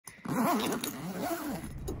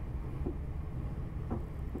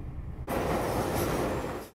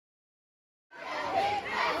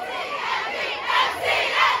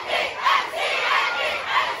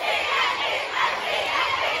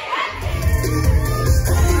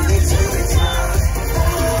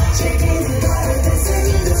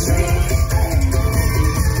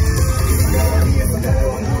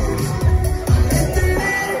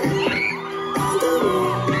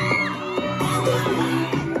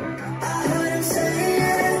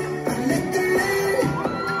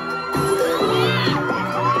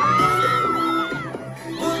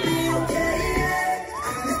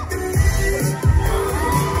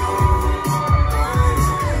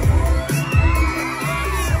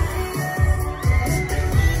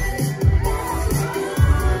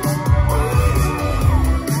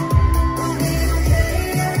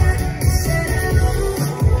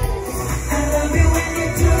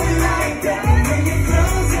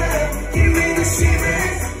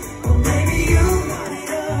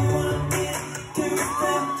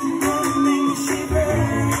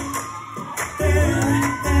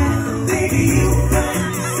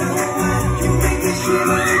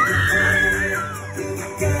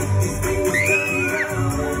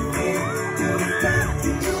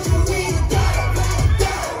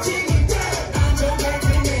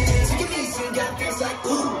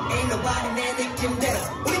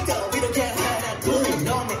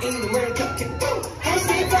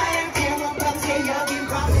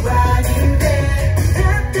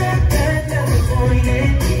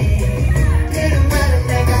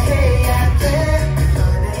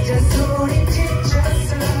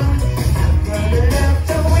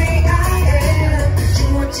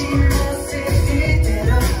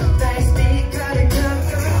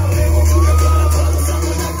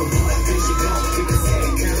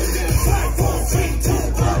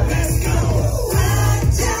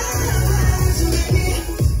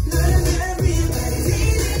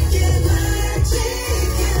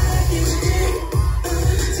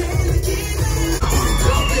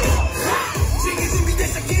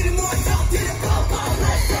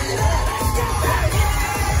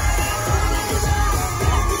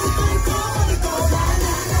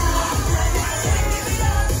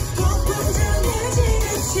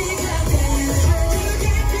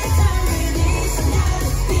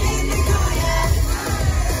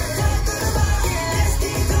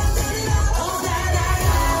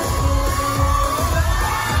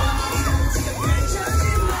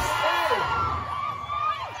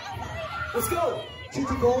Let's go!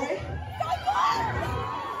 Chichi boy!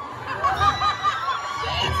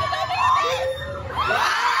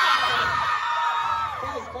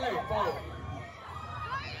 Fight!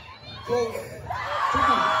 Go!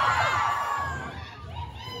 Chichi!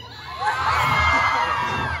 Last!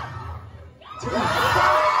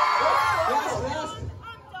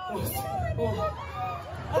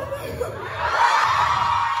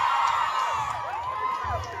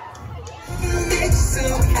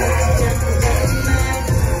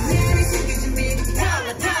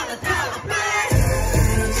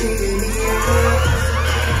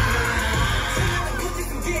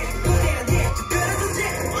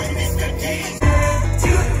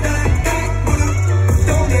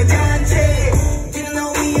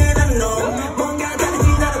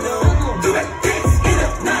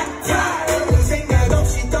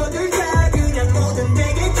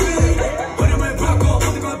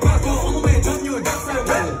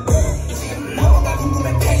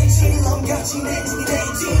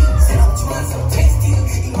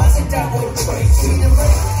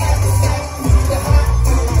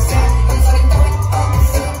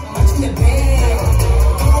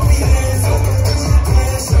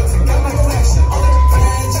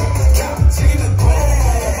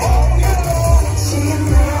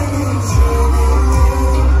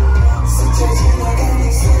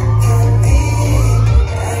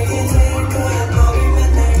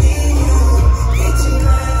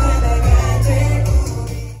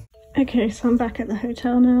 Okay, so I'm back at the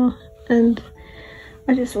hotel now, and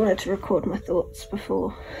I just wanted to record my thoughts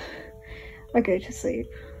before I go to sleep.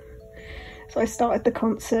 So I started the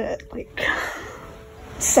concert like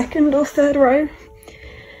second or third row,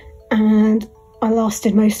 and I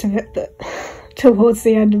lasted most of it, but towards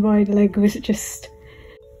the end my leg was just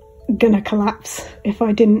gonna collapse if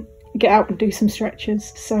I didn't get out and do some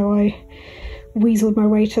stretches, so I weaseled my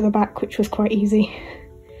way to the back, which was quite easy.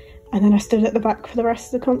 And then I stood at the back for the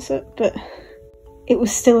rest of the concert, but it was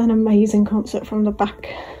still an amazing concert from the back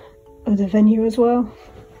of the venue as well.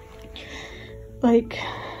 Like,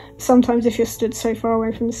 sometimes if you're stood so far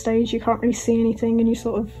away from the stage, you can't really see anything and you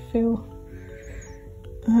sort of feel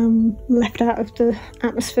left out of the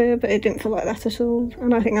atmosphere, but it didn't feel like that at all.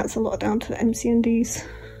 And I think that's a lot down to MCND's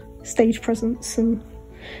stage presence and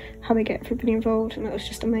how they get everybody involved, and it was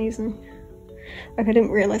just amazing. Like, I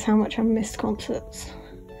didn't realise how much I missed concerts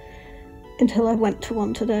until I went to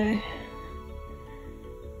one today.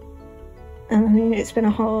 And I mean, it's been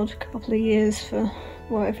a hard couple of years for,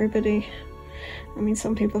 well, everybody. I mean,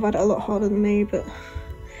 some people have had it a lot harder than me, but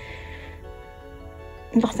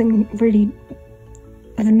nothing really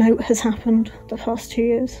of a note has happened the past 2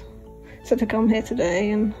 years. So to come here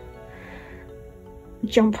today and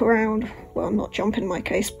jump around, well, not jump in my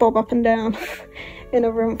case, bob up and down in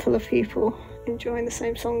a room full of people enjoying the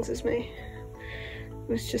same songs as me,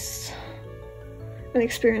 was just an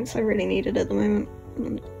experience I really needed at the moment,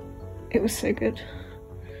 and it was so good.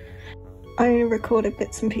 I only recorded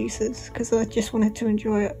bits and pieces because I just wanted to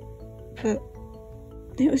enjoy it, but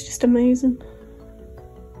it was just amazing.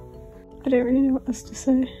 I don't really know what else to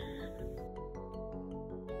say.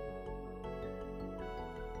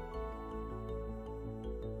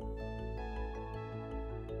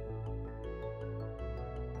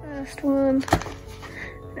 First one.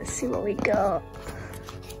 Let's see what we got.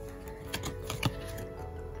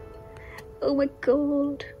 Oh my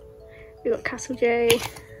god. We got Castle J,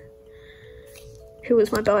 who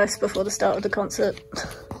was my bias before the start of the concert.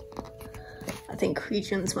 I think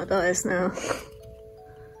Region's my bias now.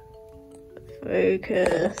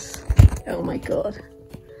 Focus. Oh my god.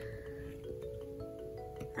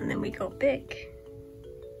 And then we got Big,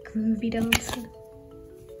 Groovy Dancer.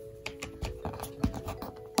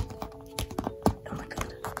 Oh my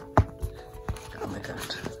god. Oh my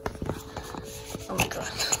god. Oh my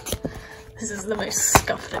god. This is the most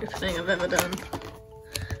scuffed opening I've ever done.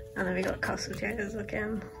 And then we got Castle J's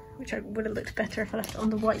again, which I would have looked better if I left it on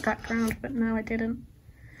the white background, but no, I didn't.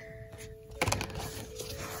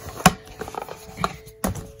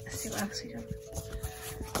 Let's see what else we got.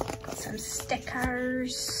 Got some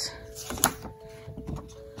stickers.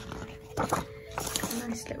 Got a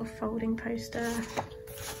nice little folding poster.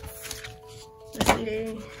 The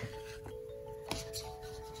CD.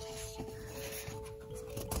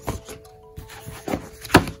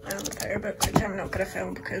 Book, which I'm not going to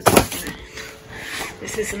film because, you know,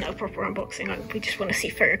 this isn't a proper unboxing. We just want to see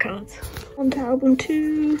photo cards. On to album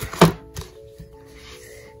 2.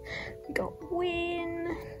 We got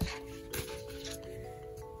Win.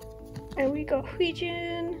 And we got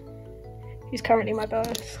Huijun, who's currently my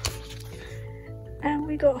bias. And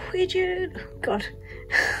we got Huijun. God.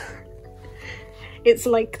 It's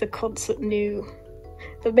like the concert knew.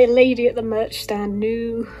 The lady at the merch stand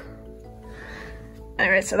knew.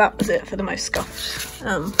 Anyway, so that was it for the most scuffed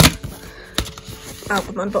album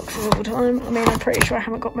unboxing all the time. I mean, I'm pretty sure I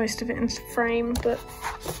haven't got most of it into frame, but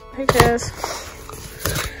who cares?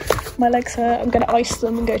 My legs hurt, I'm gonna ice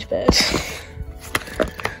them and go to bed.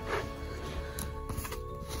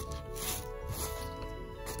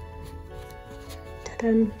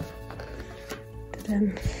 Da-dun.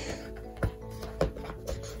 Da-dun.